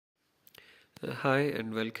Hi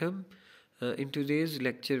and welcome. In today's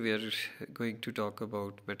lecture, we are going to talk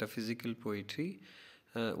about metaphysical poetry.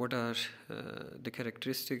 What are the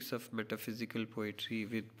characteristics of metaphysical poetry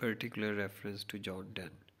with particular reference to John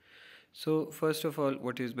Donne? So, first of all,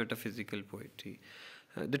 what is metaphysical poetry?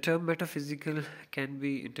 The term metaphysical can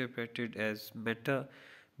be interpreted as meta,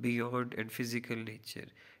 beyond, and physical nature.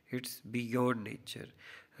 It's beyond nature.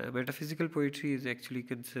 Metaphysical poetry is actually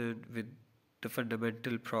concerned with the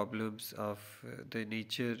fundamental problems of the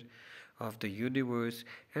nature of the universe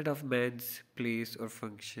and of man's place or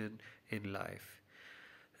function in life.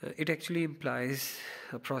 It actually implies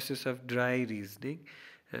a process of dry reasoning,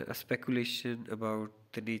 a speculation about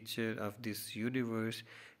the nature of this universe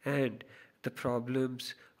and the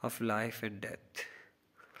problems of life and death.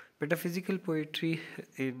 Metaphysical poetry,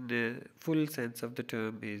 in full sense of the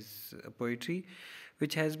term, is a poetry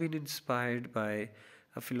which has been inspired by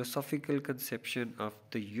a philosophical conception of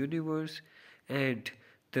the universe and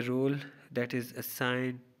the role that is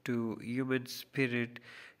assigned to human spirit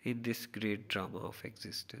in this great drama of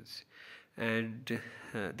existence. And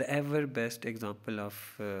the ever best example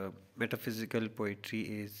of metaphysical poetry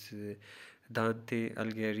is Dante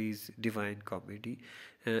Alighieri's Divine Comedy.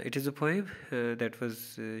 It is a poem that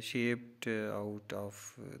was shaped out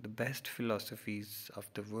of the best philosophies of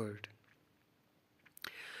the world.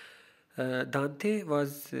 Dante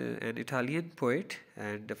was an Italian poet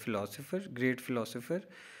and a philosopher, great philosopher.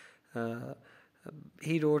 Uh,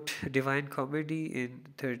 he wrote Divine Comedy in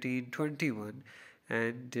 1321,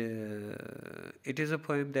 and it is a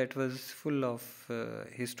poem that was full of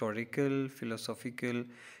historical, philosophical,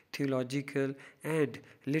 theological, and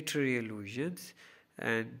literary allusions.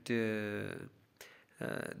 And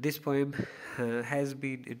this poem has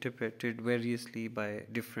been interpreted variously by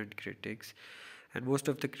different critics, and most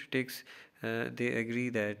of the critics they agree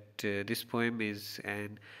that this poem is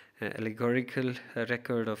an allegorical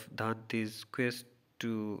record of Dante's quest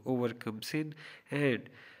to overcome sin and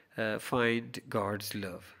find God's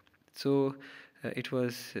love. So it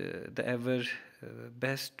was the ever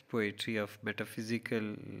best poetry of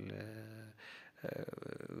metaphysical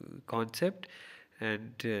concept,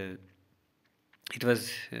 and it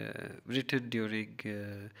was written during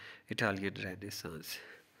Italian Renaissance.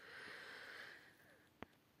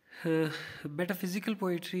 Uh, Metaphysical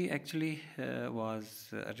poetry actually was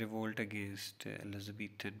a revolt against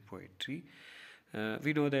Elizabethan poetry.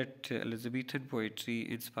 We know that Elizabethan poetry,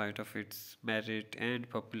 in spite of its merit and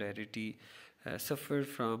popularity, suffered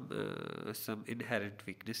from some inherent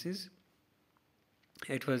weaknesses.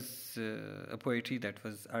 It was a poetry that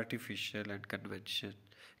was artificial and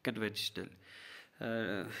conventional.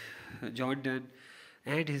 Uh, John Donne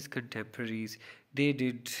and his contemporaries, they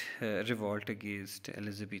did revolt against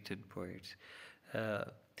Elizabethan poets. Uh,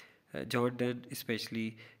 John Donne,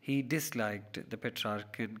 especially, he disliked the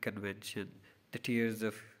Petrarchan convention, the tears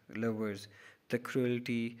of lovers, the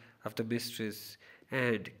cruelty of the mistress,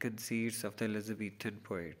 and conceits of the Elizabethan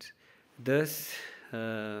poets. Thus,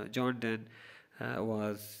 John Donne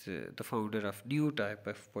was the founder of new type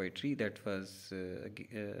of poetry that was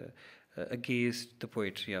against the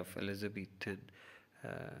poetry of Elizabethan uh,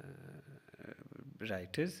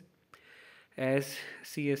 writers. As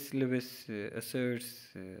C.S. Lewis asserts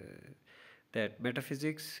that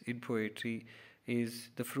metaphysics in poetry is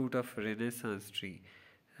the fruit of a Renaissance tree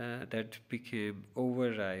that became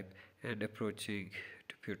overripe and approaching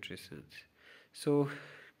to putrescence. So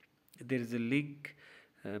there is a link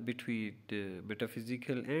between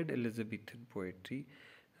metaphysical and Elizabethan poetry.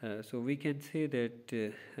 So we can say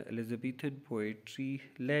that Elizabethan poetry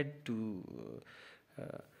led to uh,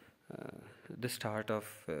 uh, the start of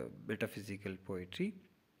metaphysical poetry.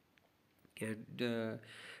 And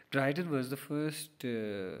Dryden was the first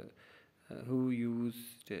who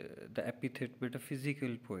used the epithet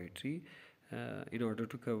metaphysical poetry in order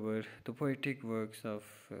to cover the poetic works of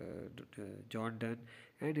John Donne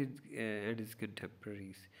and his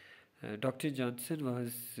contemporaries. Dr. Johnson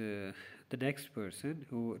was the next person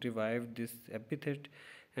who revived this epithet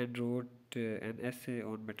and wrote an essay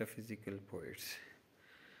on metaphysical poets.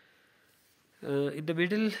 In the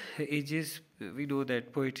Middle Ages, we know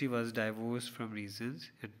that poetry was divorced from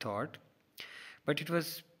reasons and thought, but it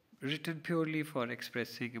was written purely for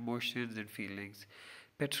expressing emotions and feelings.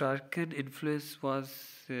 Petrarchan influence was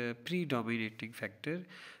a predominating factor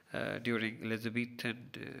during Elizabethan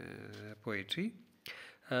poetry.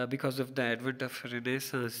 Because of the advent of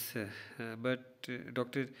Renaissance, but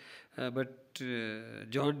Dr.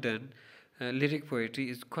 John Donne, lyric poetry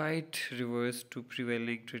is quite reverse to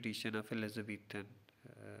prevailing tradition of Elizabethan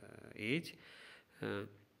age. Uh,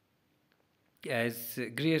 as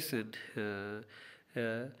Grierson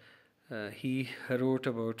uh, he wrote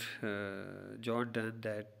about John Donne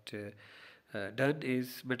that Donne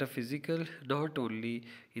is metaphysical not only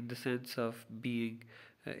in the sense of being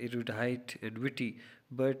erudite and witty,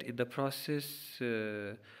 but in the process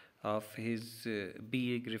of his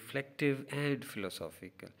being reflective and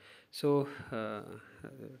philosophical. So,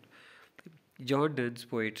 John Donne's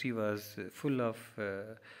poetry was full of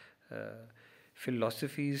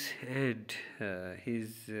philosophies and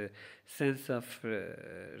his sense of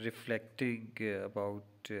reflecting about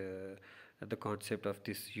the concept of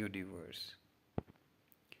this universe.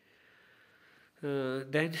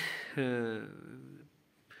 Then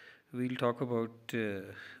we'll talk about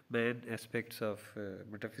main aspects of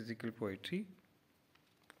metaphysical poetry.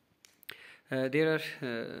 There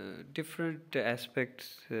are different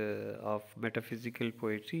aspects of metaphysical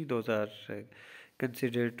poetry. Those are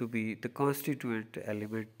considered to be the constituent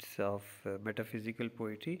elements of metaphysical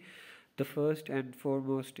poetry. The first and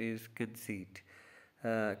foremost is conceit.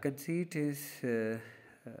 Conceit is an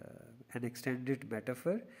extended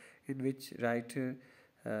metaphor in which writer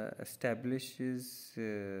establishes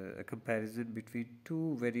a comparison between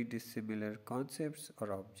two very dissimilar concepts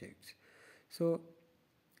or objects. So,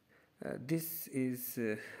 this is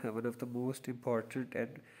one of the most important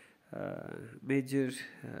and major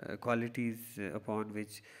qualities upon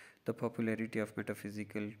which the popularity of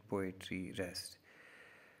metaphysical poetry rests.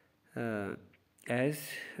 As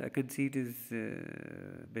a conceit is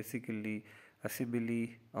basically a simile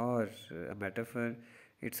or a metaphor,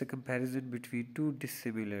 it's a comparison between two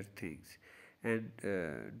dissimilar things. And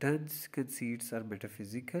Donne's conceits are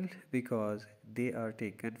metaphysical because they are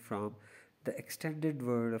taken from the extended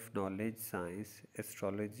world of knowledge, science,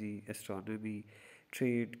 astrology, astronomy,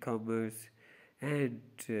 trade, commerce, and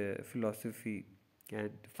philosophy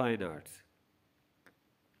and fine arts.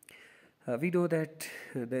 We know that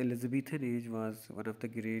the Elizabethan age was one of the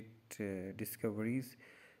great discoveries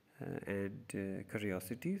and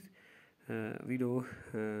curiosities. We know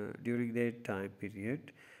during that time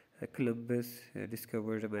period, Columbus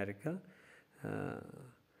discovered America.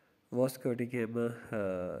 Vasco da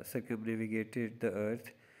Gama circumnavigated the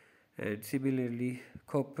earth, and similarly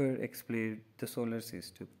Cooper explained the solar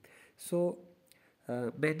system. So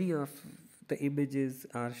many of the images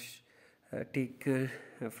are taken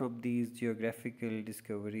from these geographical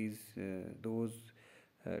discoveries. Those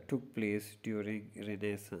took place during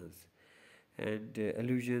Renaissance, and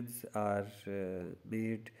allusions are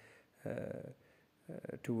made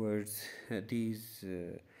towards these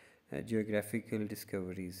geographical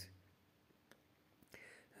discoveries.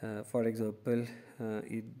 For example,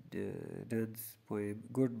 in Donne's poem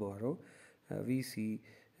Good Morrow, we see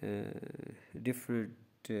different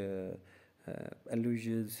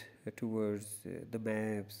allusions towards the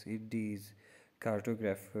maps, Indies,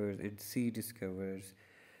 cartographers, and sea discoverers.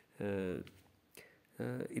 In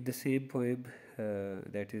the same poem,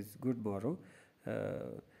 that is Good Morrow,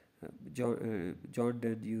 John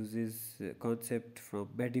Donne uses concept from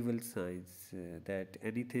medieval science that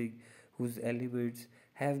anything whose elements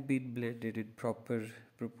have been blended in proper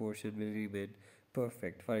proportion will remain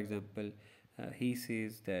perfect. For example, he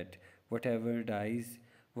says that whatever dies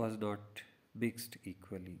was not mixed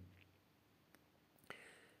equally.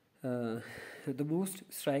 The most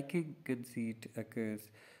striking conceit occurs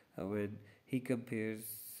when he compares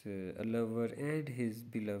a lover and his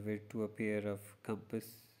beloved to a pair of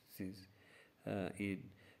compasses in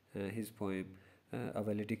his poem A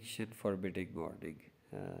Valediction Forbidding Morning.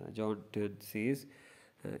 John Donne says,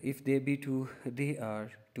 if they be two, they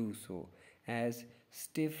are two so, as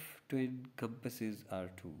stiff twin compasses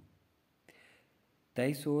are two.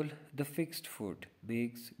 Thy soul, the fixed foot,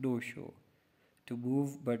 makes no show, to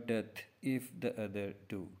move but doth if the other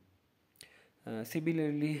do.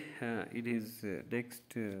 Similarly, in his next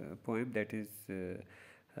poem, that is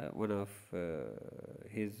one of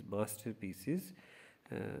his masterpieces,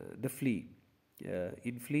 The Flea.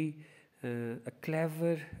 In Flea, a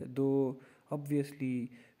clever though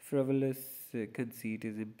obviously frivolous conceit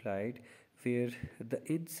is implied, where the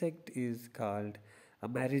insect is called a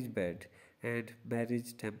marriage bed and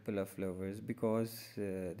marriage temple of lovers, because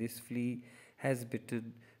this flea has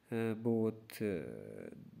bitten both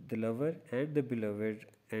the lover and the beloved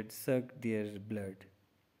and sucked their blood.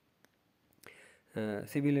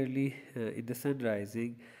 Similarly, in The Sun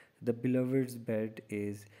Rising, the beloved's bed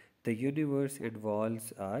is the universe and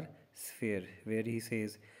walls are sphere, where he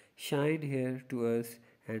says, shine here to us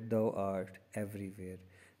and thou art everywhere.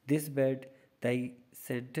 This bed, thy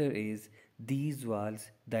center is, these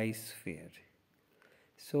walls, thy sphere.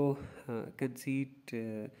 So, conceit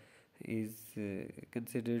is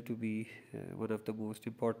considered to be one of the most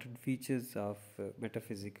important features of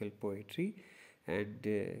metaphysical poetry,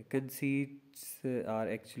 and conceits are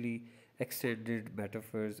actually extended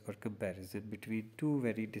metaphors or comparison between two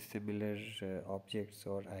very dissimilar objects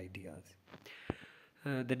or ideas.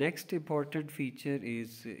 The next important feature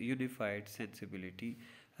is unified sensibility.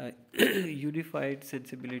 Unified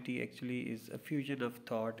sensibility actually is a fusion of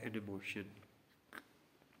thought and emotion.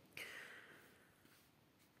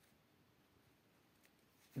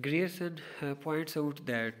 Grierson points out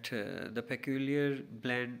that the peculiar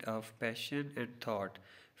blend of passion and thought,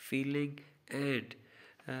 feeling and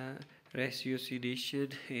uh,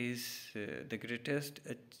 ratiocination is the greatest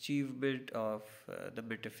achievement of the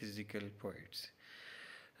metaphysical poets.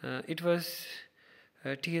 It was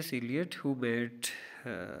T.S. Eliot who made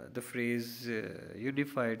the phrase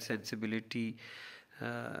unified sensibility.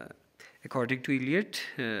 Uh, According to Eliot,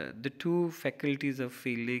 the two faculties of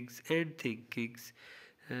feelings and thinkings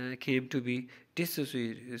came to be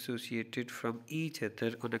dissociated from each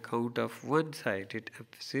other on account of one sided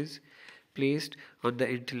emphasis placed on the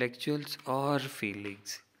intellectuals or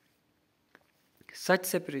feelings. Such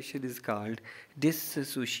separation is called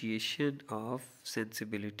dissociation of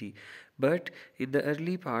sensibility. But in the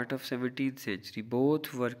early part of 17th century,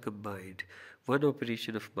 both were combined, one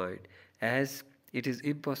operation of mind, as it is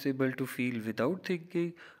impossible to feel without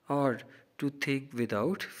thinking or to think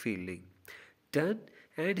without feeling. Donne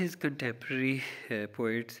and his contemporary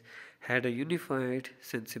poets had a unified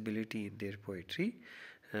sensibility in their poetry.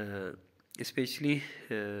 Uh, Especially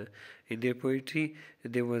in their poetry,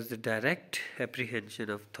 there was the direct apprehension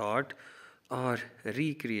of thought or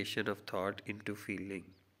recreation of thought into feeling.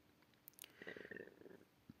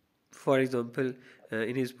 For example,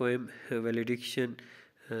 in his poem Valediction,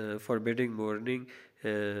 Forbidding Mourning,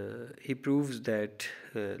 he proves that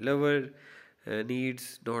lover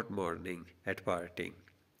needs not mourning at parting.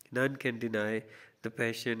 None can deny the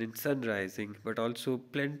passion in sun rising, but also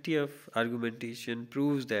plenty of argumentation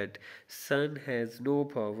proves that sun has no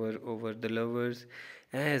power over the lovers,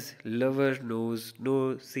 as lover knows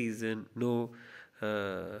no season, no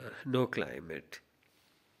climate.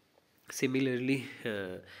 Similarly,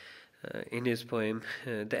 in his poem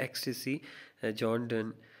The Ecstasy, John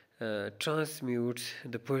Donne transmutes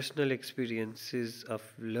the personal experiences of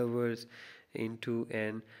lovers into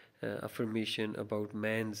an affirmation about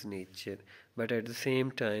man's nature, but at the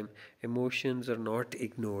same time, emotions are not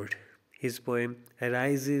ignored. His poem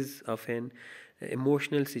arises of an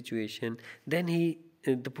emotional situation, then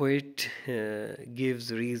the poet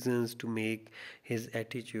gives reasons to make his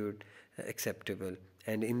attitude acceptable,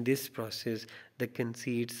 and in this process the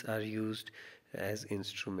conceits are used as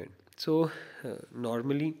instrument. So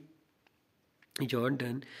normally John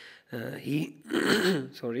Donne he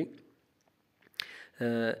sorry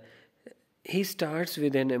uh, he starts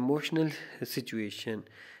with an emotional situation,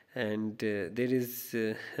 and there is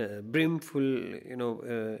brimful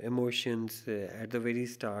emotions at the very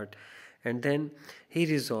start, and then he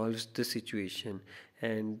resolves the situation,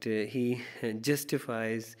 and he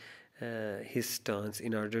justifies his stance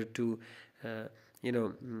in order to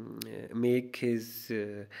make his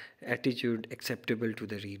attitude acceptable to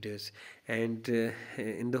the readers. And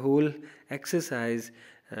in the whole exercise,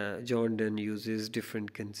 John Donne uses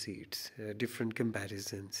different conceits, different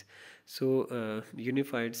comparisons. So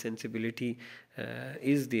unified sensibility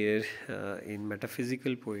is there in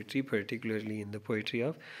metaphysical poetry, particularly in the poetry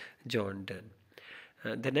of John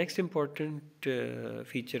Donne. The next important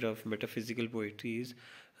feature of metaphysical poetry is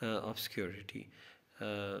obscurity.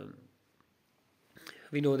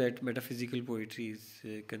 We know that metaphysical poetry is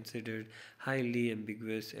considered highly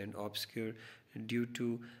ambiguous and obscure due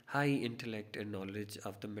to high intellect and knowledge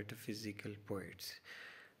of the metaphysical poets.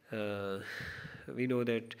 We know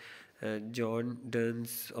that John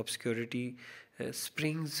Donne's obscurity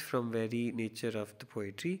springs from very nature of the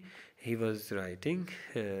poetry. He was writing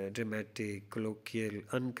dramatic, colloquial,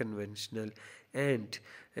 unconventional, and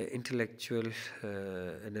intellectual,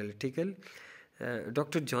 analytical.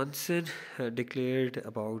 Dr. Johnson declared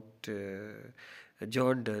about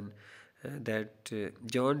John Donne that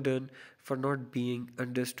John Donne, for not being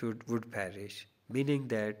understood, would perish, meaning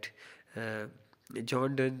that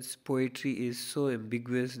John Donne's poetry is so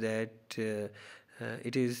ambiguous that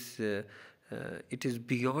it is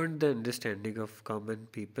beyond the understanding of common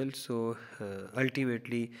people. So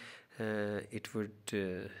ultimately, it would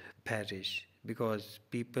perish, because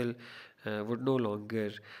people would no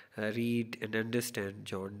longer read and understand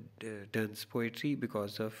John Donne's poetry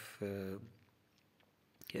because of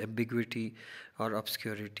ambiguity or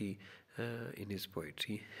obscurity in his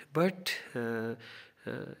poetry. But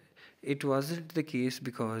it wasn't the case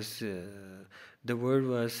because the world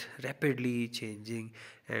was rapidly changing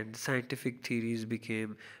and scientific theories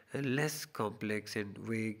became less complex and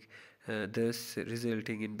vague, thus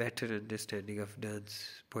resulting in better understanding of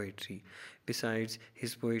Donne's poetry. Besides,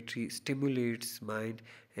 his poetry stimulates mind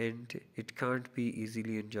and it can't be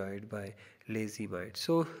easily enjoyed by lazy mind.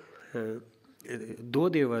 So, though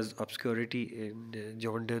there was obscurity in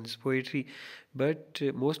John Donne's poetry, but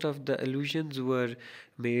most of the allusions were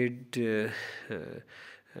made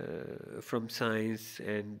from science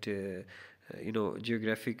and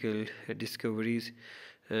geographical discoveries.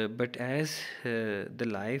 But as the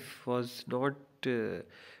life was not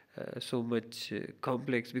so much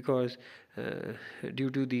complex, because due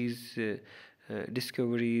to these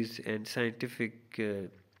discoveries and scientific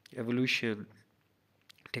evolution,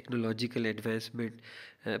 technological advancement,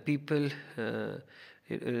 people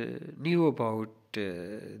knew about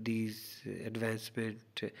these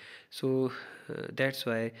advancement. So that's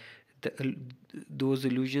why those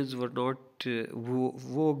illusions were not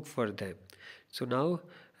vogue for them. So now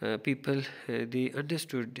people they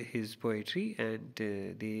understood his poetry and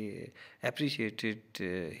they appreciated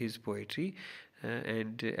his poetry,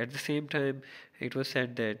 and at the same time it was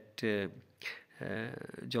said that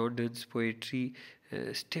John Donne's poetry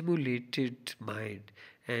stimulated mind,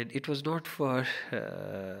 and it was not for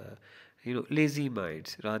lazy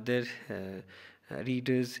minds. Rather,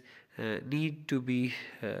 readers need to be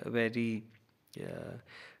very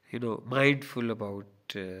mindful about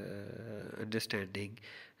understanding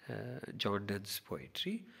John Donne's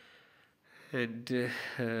poetry. And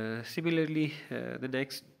similarly, the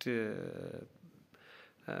next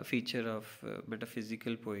feature of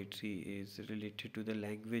metaphysical poetry is related to the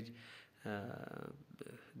language,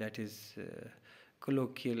 that is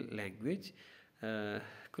colloquial language.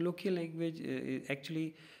 Colloquial language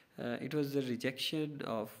actually it was the rejection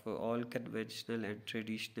of all conventional and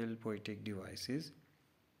traditional poetic devices.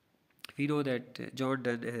 We know that John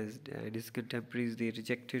Donne and his contemporaries, they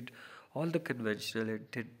rejected all the conventional and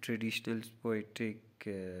traditional poetic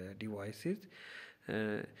devices.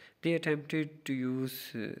 They attempted to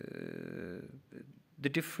use the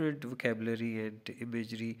different vocabulary and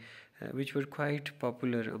imagery which were quite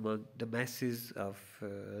popular among the masses of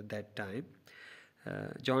that time.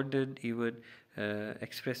 John Donne even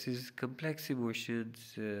expresses complex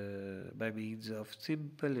emotions by means of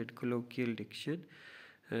simple and colloquial diction.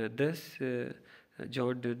 Thus,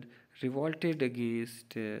 John Donne revolted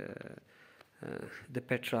against the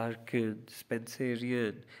Petrarchan,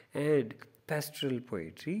 Spenserian, and pastoral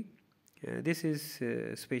poetry. This is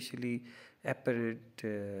especially apparent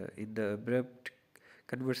in the abrupt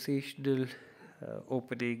conversational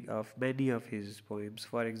opening of many of his poems.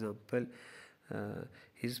 For example,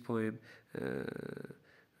 his poem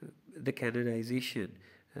The Canonization,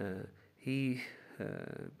 he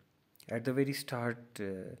at the very start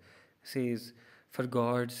says, "For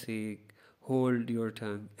God's sake, hold your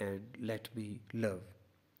tongue and let me love."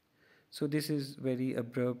 So this is very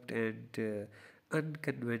abrupt and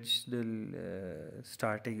unconventional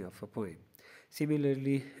starting of a poem.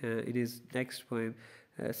 Similarly, in his next poem,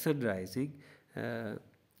 Sun Rising,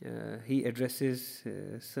 he addresses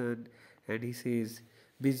sun and he says,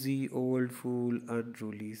 "Busy old fool,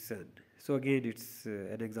 unruly sun." So again, it's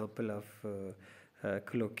an example of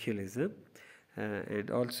colloquialism.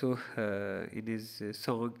 And also in his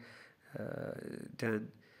song,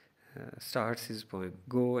 Donne starts his poem,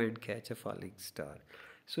 "Go and catch a falling star."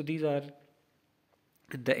 So these are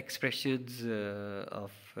the expressions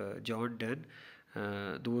of John Donne.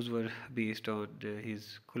 Those were based on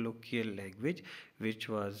his colloquial language, which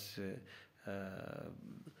was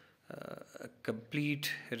a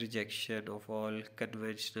complete rejection of all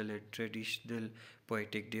conventional and traditional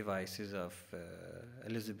poetic devices of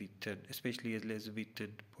Elizabethan, especially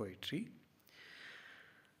Elizabethan poetry.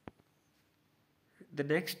 The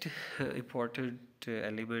next important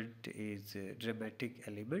element is dramatic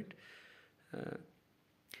element.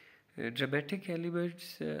 Dramatic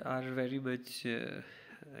elements are very much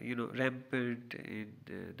rampant in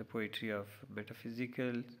the poetry of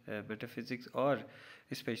metaphysics, or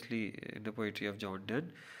especially in the poetry of John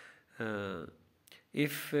Donne.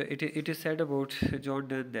 If it is said about John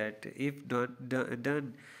Donne that if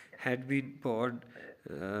Donne had been born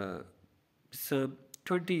some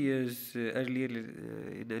 20 years earlier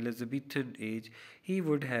in Elizabethan age, he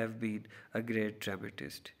would have been a great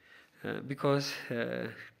dramatist, because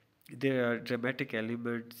there are dramatic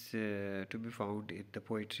elements to be found in the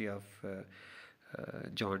poetry of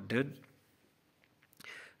John Donne.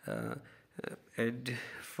 And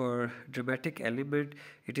for dramatic element,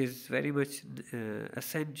 it is very much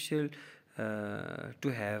essential to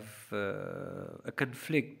have a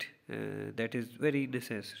conflict that is very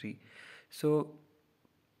necessary. So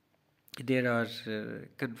there are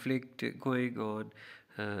conflict going on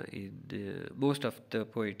in most of the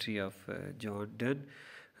poetry of John Donne.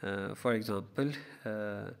 For example,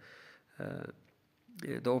 the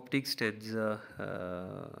opening stanza,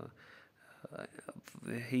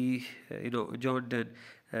 John Donne,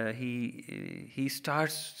 he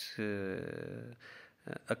starts a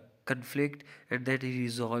conflict, and then he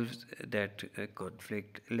resolves that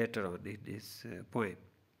conflict later on in his poem.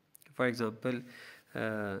 For example,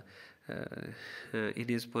 uh, in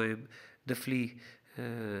his poem The Flea,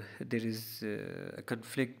 there is a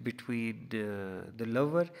conflict between the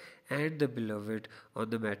lover and the beloved on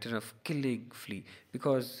the matter of killing Flea,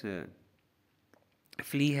 because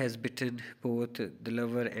Flea has bitten both the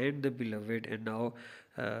lover and the beloved, and now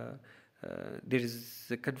there is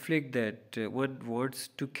a conflict that one wants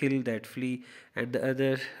to kill that flea, and the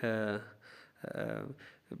other uh,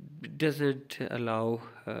 doesn't allow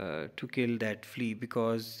to kill that flea,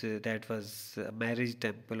 because that was a marriage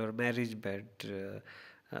temple or marriage bed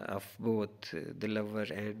of both the lover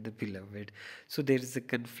and the beloved. So there is a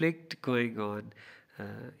conflict going on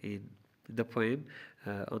in the poem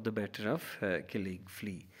on the matter of killing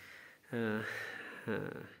flea. Uh, uh,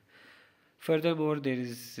 Furthermore, there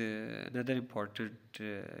is another important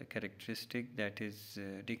characteristic, that is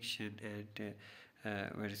diction and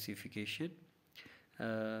versification.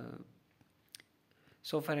 Uh,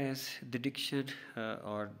 so far as the diction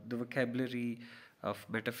or the vocabulary of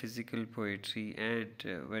metaphysical poetry and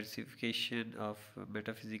versification of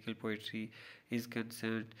metaphysical poetry is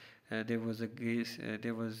concerned, there was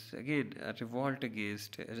again a revolt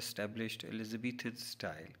against established Elizabethan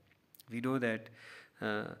style. We know that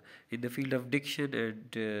in the field of diction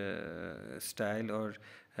and style or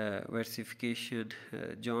versification,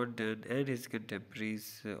 John Donne and his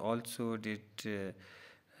contemporaries also did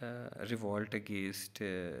revolt against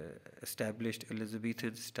established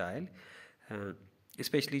Elizabethan style. Uh,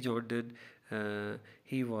 Especially John Donne,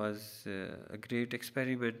 he was a great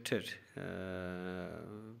experimenter,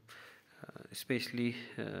 especially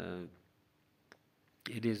in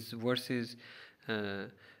his verses.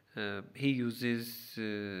 He uses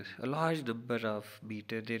a large number of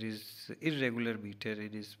meter. There is irregular meter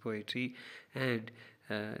in his poetry, and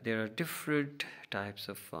there are different types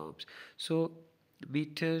of forms. So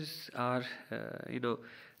meters are,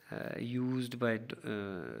 used by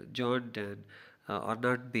John Donne, are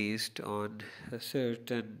not based on a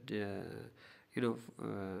certain,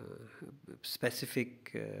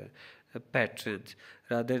 specific patterns.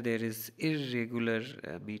 Rather, there is irregular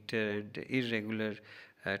meter and irregular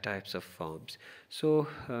types of forms. So,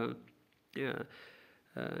 yeah,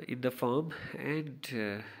 in the form and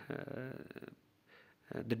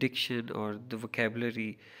the diction or the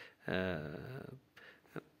vocabulary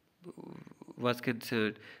was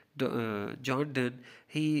concerned, John Donne,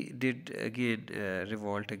 he did again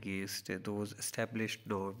revolt against those established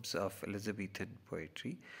norms of Elizabethan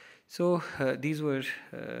poetry. So these were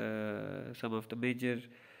some of the major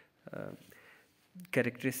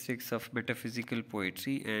characteristics of metaphysical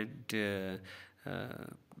poetry, and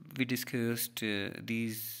we discussed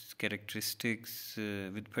these characteristics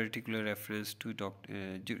with particular reference to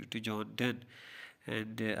to John Donne,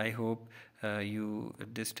 and I hope you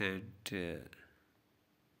understand